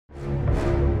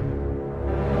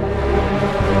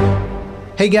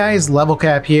Hey guys,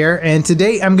 LevelCap here, and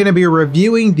today I'm going to be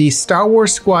reviewing the Star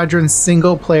Wars Squadrons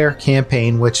single-player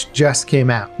campaign which just came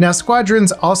out. Now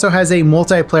Squadrons also has a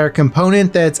multiplayer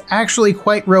component that's actually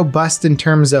quite robust in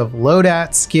terms of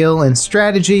loadout, skill, and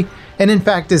strategy, and in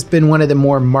fact has been one of the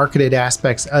more marketed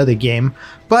aspects of the game.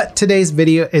 But today's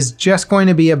video is just going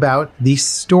to be about the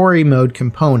story mode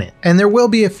component. And there will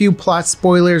be a few plot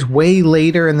spoilers way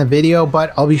later in the video,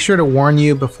 but I'll be sure to warn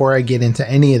you before I get into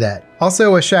any of that.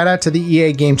 Also, a shout out to the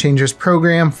EA Game Changers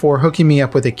program for hooking me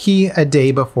up with a key a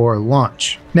day before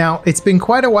launch. Now, it's been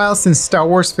quite a while since Star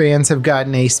Wars fans have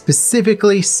gotten a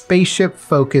specifically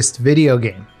spaceship-focused video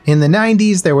game. In the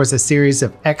 90s, there was a series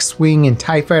of X-Wing and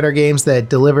TIE Fighter games that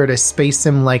delivered a space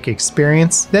sim-like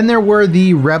experience. Then there were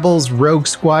the Rebels Rogue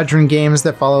Squadron games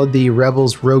that followed the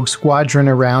Rebels Rogue Squadron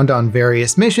around on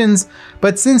various missions,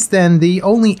 but since then, the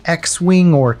only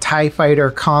X-Wing or TIE Fighter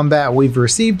combat we've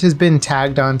received has been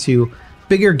tagged onto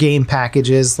bigger game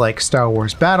packages like Star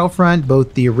Wars Battlefront,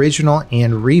 both the original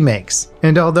and remakes.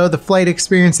 And although the flight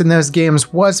experience in those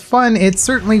games was fun, it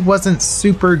certainly wasn't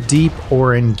super deep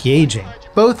or engaging.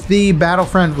 Both the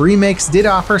Battlefront remakes did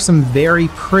offer some very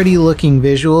pretty looking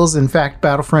visuals. In fact,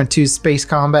 Battlefront 2's space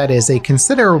combat is a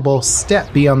considerable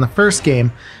step beyond the first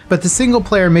game, but the single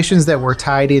player missions that were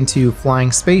tied into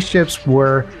flying spaceships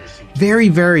were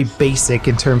very basic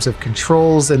in terms of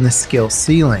controls and the skill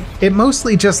ceiling. It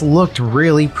mostly just looked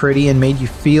really pretty and made you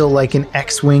feel like an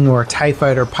X-Wing or TIE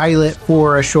Fighter pilot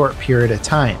for a short period of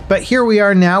time. But here we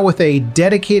are now with a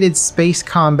dedicated space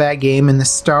combat game in the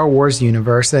Star Wars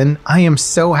universe, and I am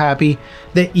so happy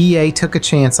that EA took a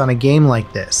chance on a game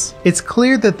like this. It's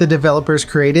clear that the developers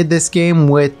created this game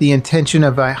with the intention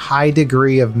of a high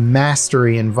degree of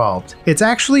mastery involved. It's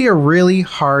actually a really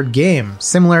hard game,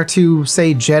 similar to,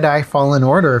 say, Jedi Fallen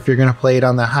Order if you're going to play it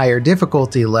on the higher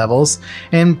difficulty levels.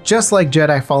 And just like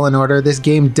Jedi Fallen Order, this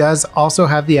game does also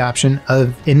have the option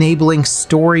of enabling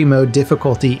story mode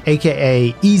difficulty,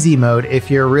 aka easy mode,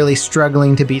 if you're really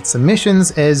struggling to beat some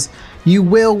missions, as you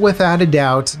will without a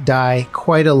doubt die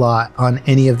quite a lot on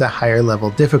any of the higher level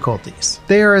difficulties.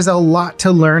 There is a lot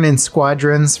to learn in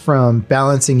Squadrons, from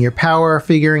balancing your power,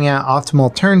 figuring out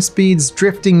optimal turn speeds,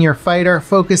 drifting your fighter,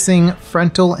 focusing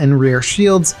frontal and rear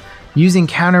shields, using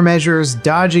countermeasures,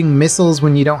 dodging missiles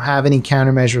when you don't have any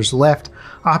countermeasures left,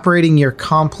 operating your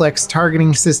complex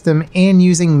targeting system, and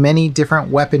using many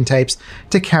different weapon types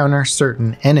to counter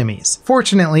certain enemies.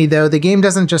 Fortunately though, the game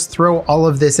doesn't just throw all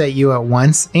of this at you at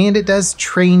once, and it does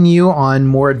train you on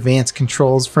more advanced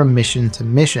controls from mission to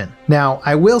mission. Now,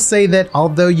 I will say that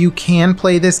although you can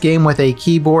play this game with a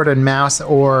keyboard and mouse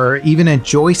or even a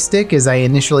joystick, as I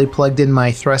initially plugged in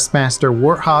my Thrustmaster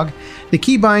Warthog, the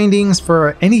key bindings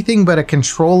for anything but a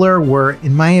controller were,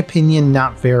 in my opinion,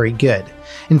 not very good.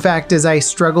 In fact, as I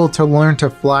struggled to learn to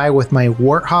fly with my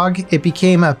Warthog, it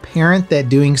became apparent that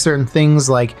doing certain things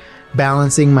like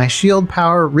balancing my shield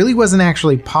power really wasn't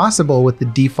actually possible with the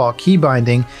default key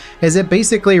binding, as it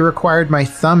basically required my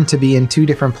thumb to be in two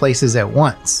different places at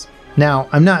once. Now,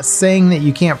 I'm not saying that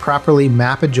you can't properly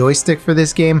map a joystick for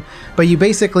this game, but you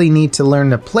basically need to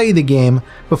learn to play the game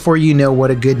before you know what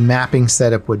a good mapping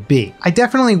setup would be. I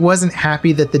definitely wasn't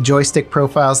happy that the joystick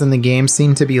profiles in the game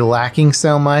seemed to be lacking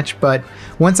so much, but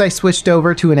once I switched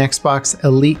over to an Xbox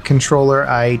Elite controller,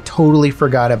 I totally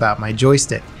forgot about my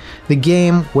joystick. The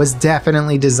game was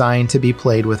definitely designed to be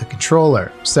played with a controller,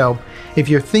 so if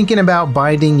you're thinking about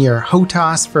binding your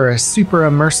HOTAS for a super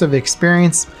immersive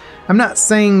experience, I'm not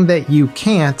saying that you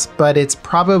can't, but it's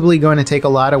probably going to take a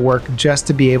lot of work just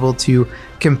to be able to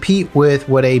compete with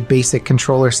what a basic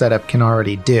controller setup can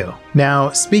already do.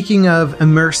 Now, speaking of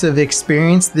immersive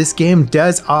experience, this game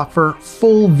does offer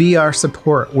full VR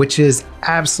support, which is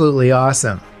absolutely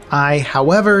awesome. I,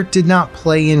 however, did not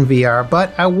play in VR,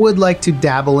 but I would like to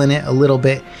dabble in it a little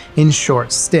bit in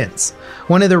short stints.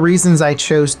 One of the reasons I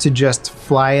chose to just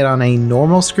fly it on a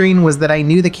normal screen was that I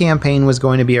knew the campaign was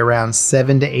going to be around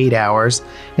 7 to 8 hours,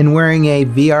 and wearing a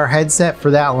VR headset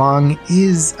for that long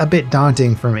is a bit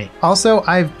daunting for me. Also,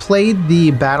 I've played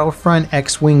the Battlefront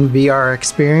X-Wing VR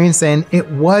experience and it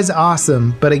was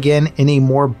awesome, but again, in a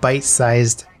more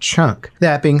bite-sized chunk.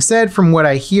 That being said, from what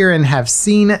I hear and have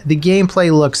seen, the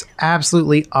gameplay looks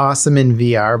absolutely awesome in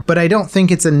VR, but I don't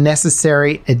think it's a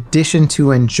necessary addition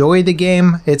to enjoy the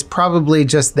game. It's probably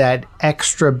just that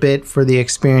extra bit for the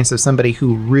experience of somebody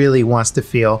who really wants to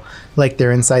feel like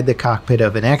they're inside the cockpit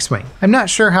of an X-Wing. I'm not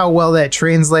sure how well that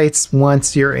translates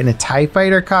once you're in a TIE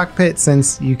Fighter cockpit,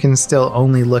 since you can still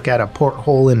only look at a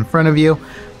porthole in front of you,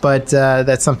 but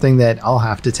that's something that I'll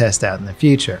have to test out in the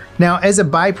future. Now, as a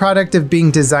byproduct of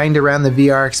being designed around the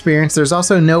VR experience, there's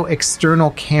also no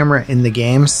external camera in the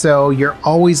game, so you're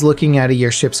always looking out of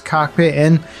your ship's cockpit,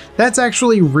 and that's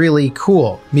actually really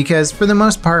cool, because for the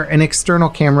most part, an external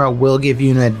camera will give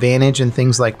you an advantage in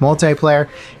things like multiplayer,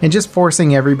 and just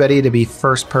forcing everybody to be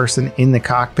first person in the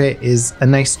cockpit is a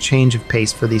nice change of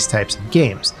pace for these types of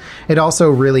games. It also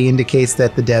really indicates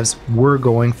that the devs were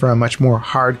going for a much more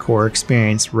hardcore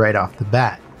experience right off the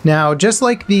bat. Now, just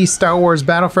like the Star Wars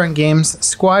Battlefront games,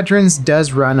 Squadrons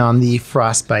does run on the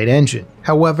Frostbite engine.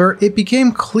 However, it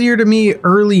became clear to me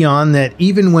early on that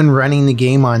even when running the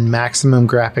game on maximum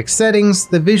graphics settings,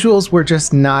 the visuals were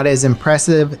just not as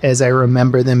impressive as I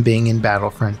remember them being in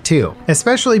Battlefront 2.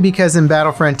 Especially because in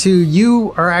Battlefront 2,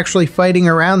 you are actually fighting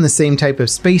around the same type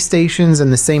of space stations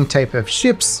and the same type of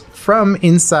ships from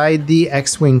inside the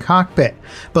X-Wing cockpit.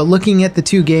 But looking at the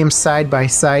two games side by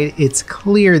side, it's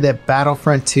clear that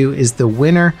Battlefront 2 is the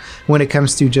winner when it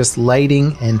comes to just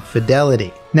lighting and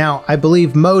fidelity. Now, I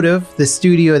believe Motive, the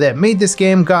studio that made this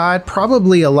game, got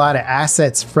probably a lot of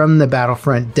assets from the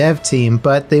Battlefront dev team,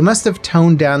 but they must have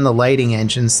toned down the lighting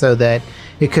engine so that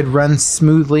it could run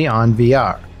smoothly on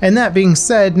VR. And that being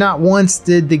said, not once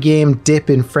did the game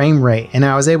dip in frame rate, and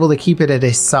I was able to keep it at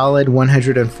a solid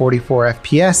 144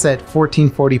 FPS at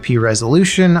 1440p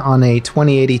resolution on a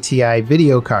 2080 Ti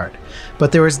video card.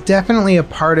 But there was definitely a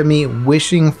part of me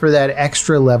wishing for that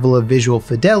extra level of visual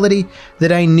fidelity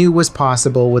that I knew was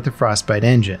possible with the Frostbite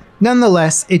engine.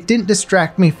 Nonetheless, it didn't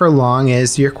distract me for long,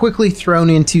 as you're quickly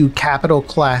thrown into capital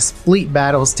class fleet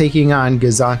battles taking on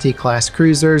Gazanti class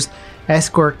cruisers,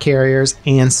 escort carriers,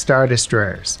 and star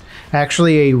destroyers.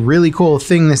 Actually, a really cool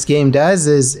thing this game does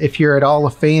is, if you're at all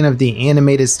a fan of the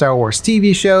animated Star Wars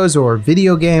TV shows or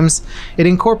video games, it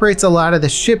incorporates a lot of the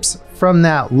ships from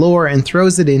that lore and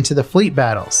throws it into the fleet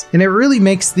battles. And it really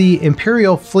makes the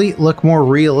Imperial fleet look more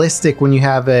realistic when you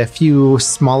have a few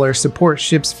smaller support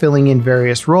ships filling in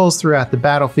various roles throughout the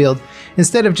battlefield,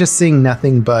 instead of just seeing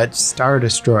nothing but star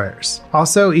destroyers.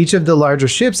 Also, each of the larger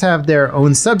ships have their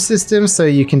own subsystems, so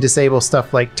you can disable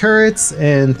stuff like turrets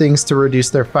and things to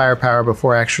reduce their firepower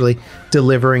before actually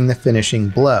delivering the finishing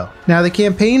blow. Now, the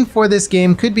campaign for this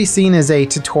game could be seen as a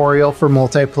tutorial for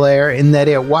multiplayer, in that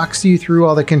it walks you through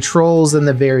all the controls and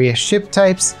the various ship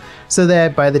types, so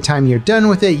that by the time you're done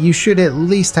with it, you should at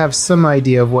least have some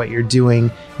idea of what you're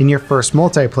doing in your first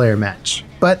multiplayer match.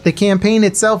 But the campaign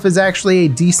itself is actually a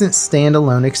decent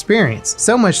standalone experience,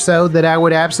 so much so that I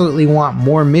would absolutely want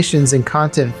more missions and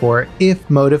content for it if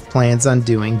Motive plans on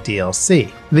doing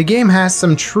DLC. The game has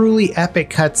some truly epic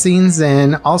cutscenes,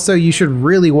 and also you should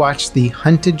really watch the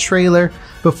Hunted trailer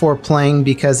before playing,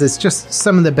 because it's just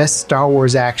some of the best Star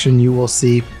Wars action you will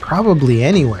see probably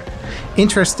anywhere.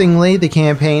 Interestingly, the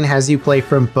campaign has you play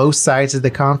from both sides of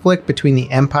the conflict between the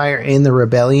Empire and the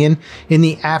Rebellion in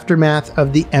the aftermath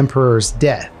of the Emperor's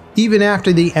death. Even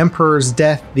after the Emperor's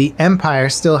death, the Empire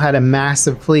still had a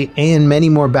massive fleet and many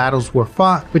more battles were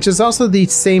fought, which is also the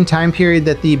same time period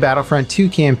that the Battlefront 2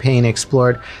 campaign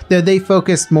explored, though they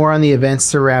focused more on the events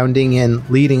surrounding and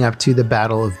leading up to the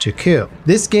Battle of Jakku.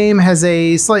 This game has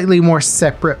a slightly more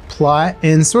separate plot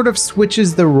and sort of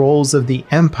switches the roles of the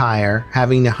Empire,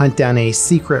 having to hunt down a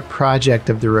secret project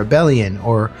of the Rebellion,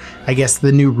 or I guess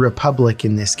the New Republic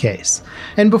in this case.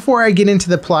 And before I get into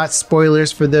the plot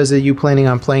spoilers for those of you planning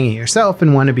on playing it yourself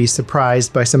and want to be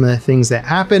surprised by some of the things that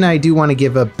happen, I do want to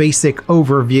give a basic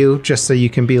overview just so you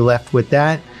can be left with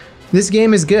that. This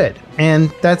game is good,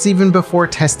 and that's even before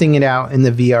testing it out in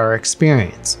the VR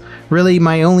experience. Really,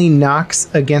 my only knocks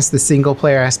against the single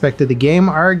player aspect of the game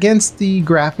are against the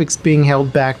graphics being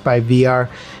held back by VR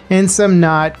and some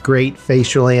not great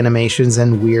facial animations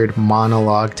and weird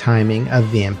monologue timing of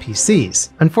the NPCs.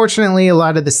 Unfortunately, a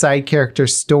lot of the side character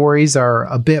stories are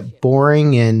a bit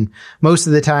boring, and most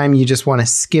of the time you just want to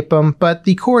skip them, but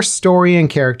the core story and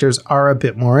characters are a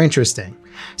bit more interesting.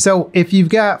 So if you've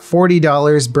got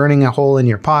 $40 burning a hole in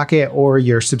your pocket, or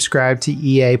you're subscribed to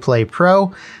EA Play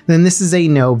Pro, then this is a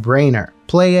no-brainer.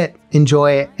 Play it,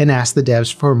 enjoy it, and ask the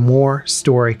devs for more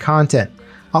story content.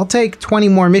 I'll take 20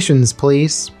 more missions,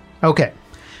 please. Okay,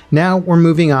 now we're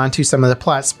moving on to some of the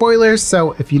plot spoilers,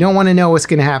 so if you don't want to know what's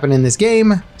going to happen in this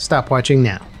game, stop watching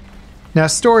now. Now,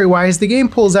 story-wise, the game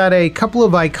pulls out a couple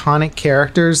of iconic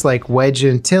characters like Wedge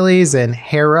Antilles and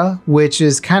Hera, which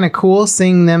is kind of cool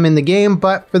seeing them in the game,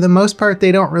 but for the most part,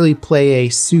 they don't really play a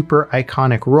super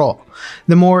iconic role.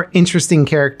 The more interesting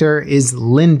character is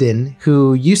Lyndon,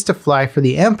 who used to fly for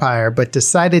the Empire but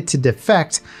decided to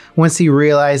defect once he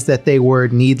realized that they were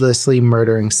needlessly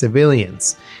murdering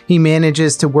civilians. He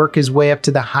manages to work his way up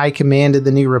to the high command of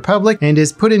the New Republic and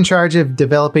is put in charge of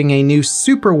developing a new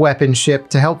super weapon ship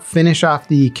to help finish off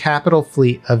the capital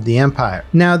fleet of the Empire.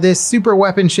 Now, this super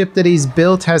weapon ship that he's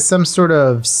built has some sort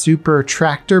of super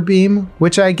tractor beam,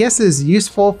 which I guess is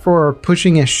useful for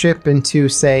pushing a ship into,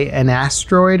 say, an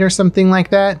asteroid or something like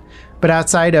that. But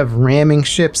outside of ramming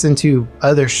ships into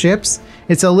other ships,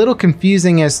 it's a little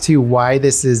confusing as to why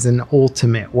this is an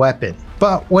ultimate weapon.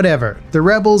 But whatever, the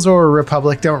Rebels or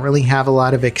Republic don't really have a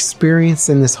lot of experience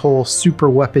in this whole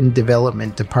super weapon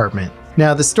development department.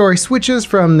 Now, the story switches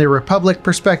from the Republic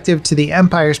perspective to the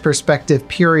Empire's perspective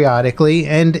periodically,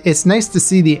 and it's nice to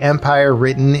see the Empire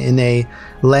written in a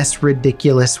less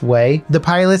ridiculous way. The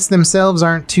pilots themselves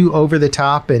aren't too over the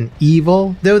top and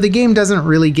evil, though the game doesn't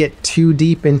really get too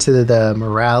deep into the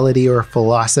morality or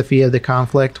philosophy of the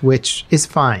conflict, which is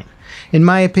fine. In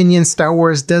my opinion, Star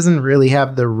Wars doesn't really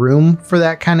have the room for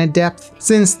that kind of depth,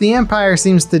 since the Empire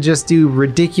seems to just do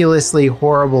ridiculously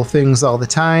horrible things all the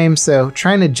time, so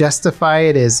trying to justify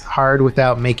it is hard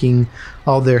without making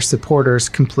all their supporters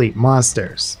complete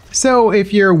monsters. So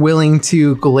if you're willing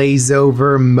to glaze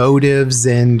over motives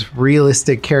and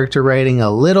realistic character writing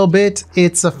a little bit,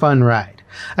 it's a fun ride.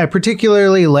 I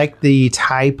particularly like the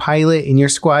TIE pilot in your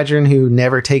squadron who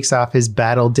never takes off his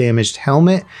battle-damaged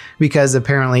helmet because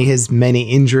apparently his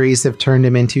many injuries have turned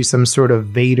him into some sort of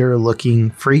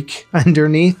Vader-looking freak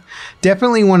underneath.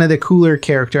 Definitely one of the cooler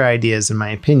character ideas in my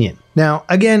opinion. Now,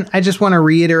 again, I just want to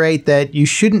reiterate that you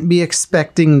shouldn't be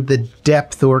expecting the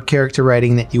depth or character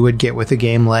writing that you would get with a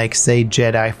game like, say,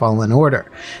 Jedi Fallen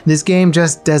Order. This game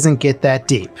just doesn't get that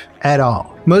deep at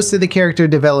all. Most of the character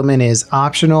development is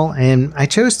optional, and I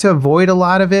chose to avoid a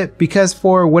lot of it because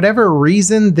for whatever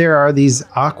reason, there are these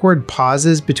awkward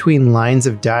pauses between lines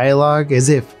of dialogue as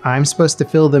if I'm supposed to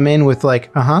fill them in with like,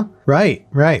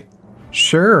 right,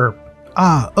 sure.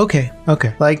 Okay.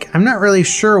 Like, I'm not really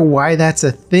sure why that's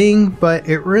a thing, but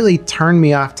it really turned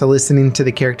me off to listening to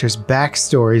the characters'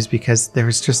 backstories because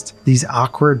there's just these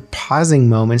awkward pausing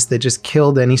moments that just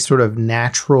killed any sort of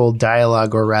natural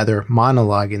dialogue, or rather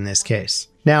monologue in this case.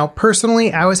 Now,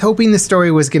 personally, I was hoping the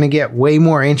story was going to get way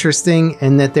more interesting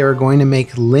and that they were going to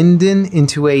make Lyndon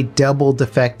into a double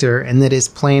defector and that his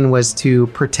plan was to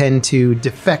pretend to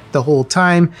defect the whole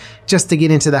time just to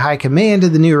get into the high command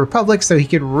of the New Republic so he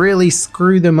could really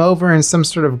screw them over in some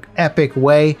sort of epic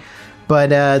way.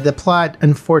 But the plot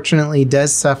unfortunately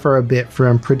does suffer a bit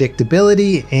from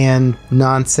predictability and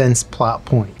nonsense plot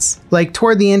points. Like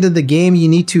toward the end of the game, you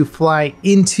need to fly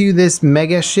into this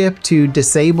mega ship to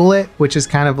disable it, which is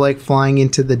kind of like flying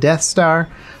into the Death Star.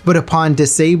 But upon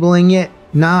disabling it,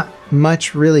 not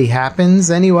much really happens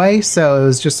anyway. So it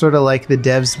was just sort of like the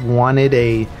devs wanted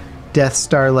a Death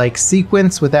Star-like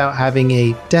sequence without having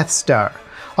a Death Star.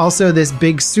 Also, this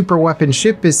big super weapon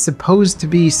ship is supposed to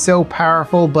be so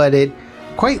powerful, but it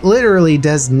quite literally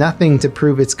does nothing to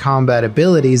prove its combat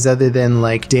abilities other than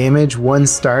like damage one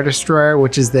Star Destroyer,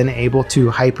 which is then able to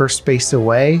hyperspace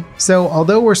away. So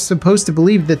although we're supposed to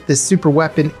believe that this super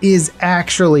weapon is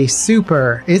actually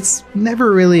super, it's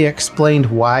never really explained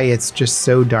why it's just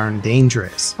so darn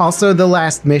dangerous. Also, the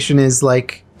last mission is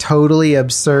like totally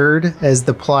absurd, as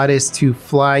the plot is to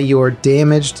fly your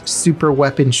damaged super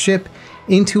weapon ship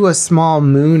into a small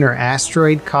moon or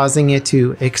asteroid, causing it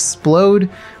to explode,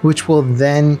 which will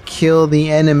then kill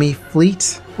the enemy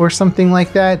fleet or something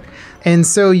like that. And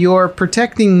so you're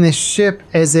protecting this ship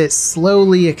as it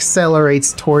slowly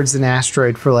accelerates towards an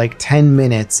asteroid for like 10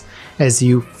 minutes as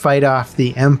you fight off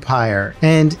the Empire.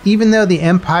 And even though the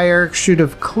Empire should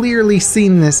have clearly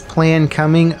seen this plan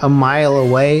coming a mile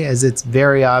away, as it's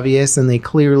very obvious and they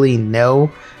clearly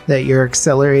know that you're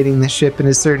accelerating the ship in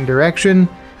a certain direction,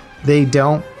 they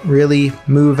don't really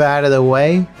move out of the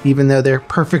way, even though they're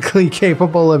perfectly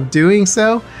capable of doing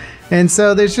so. And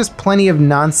so there's just plenty of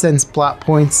nonsense plot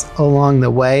points along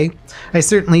the way. I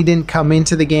certainly didn't come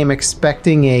into the game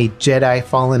expecting a Jedi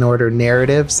Fallen Order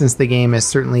narrative, since the game is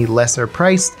certainly lesser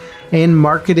priced and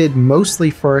marketed mostly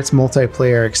for its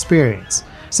multiplayer experience.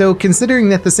 So considering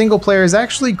that the single player is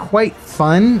actually quite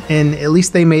fun, and at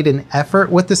least they made an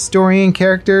effort with the story and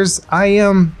characters, I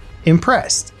am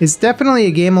impressed. It's definitely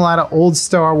a game a lot of old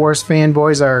Star Wars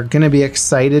fanboys are going to be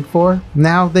excited for.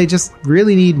 Now they just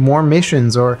really need more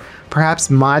missions or perhaps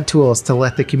mod tools to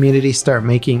let the community start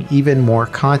making even more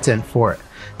content for it.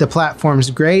 The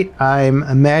platform's great. I'm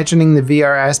imagining the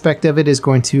VR aspect of it is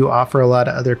going to offer a lot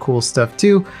of other cool stuff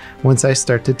too once I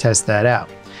start to test that out.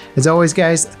 As always,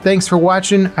 guys, thanks for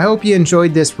watching. I hope you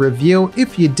enjoyed this review.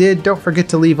 If you did, don't forget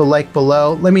to leave a like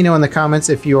below. Let me know in the comments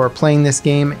if you are playing this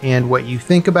game and what you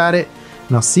think about it.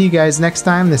 and I'll see you guys next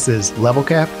time. This is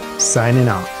LevelCap signing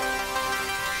off.